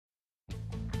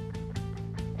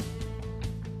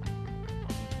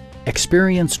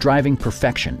Experience driving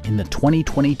perfection in the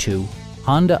 2022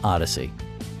 Honda Odyssey.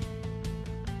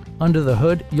 Under the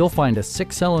hood, you'll find a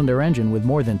 6-cylinder engine with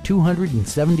more than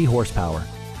 270 horsepower.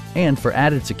 And for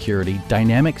added security,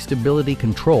 dynamic stability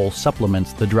control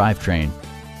supplements the drivetrain.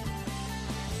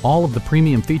 All of the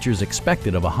premium features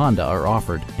expected of a Honda are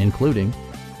offered, including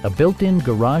a built-in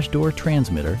garage door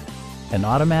transmitter, an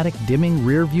automatic dimming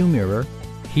rear-view mirror,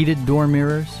 heated door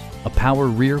mirrors, a power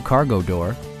rear cargo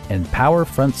door, and power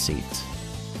front seats.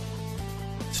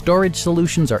 Storage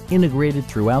solutions are integrated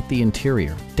throughout the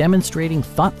interior, demonstrating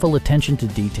thoughtful attention to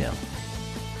detail.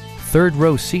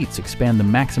 Third-row seats expand the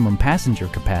maximum passenger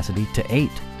capacity to 8.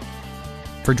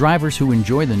 For drivers who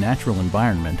enjoy the natural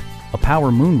environment, a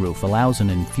power moonroof allows an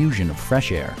infusion of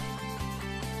fresh air.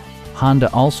 Honda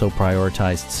also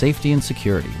prioritized safety and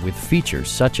security with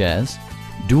features such as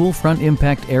dual front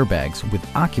impact airbags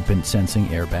with occupant sensing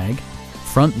airbag,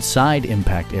 front and side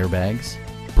impact airbags,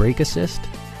 brake assist,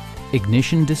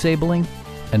 ignition disabling,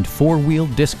 and 4-wheel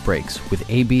disc brakes with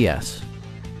ABS.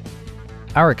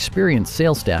 Our experienced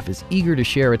sales staff is eager to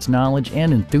share its knowledge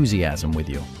and enthusiasm with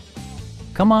you.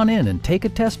 Come on in and take a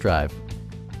test drive.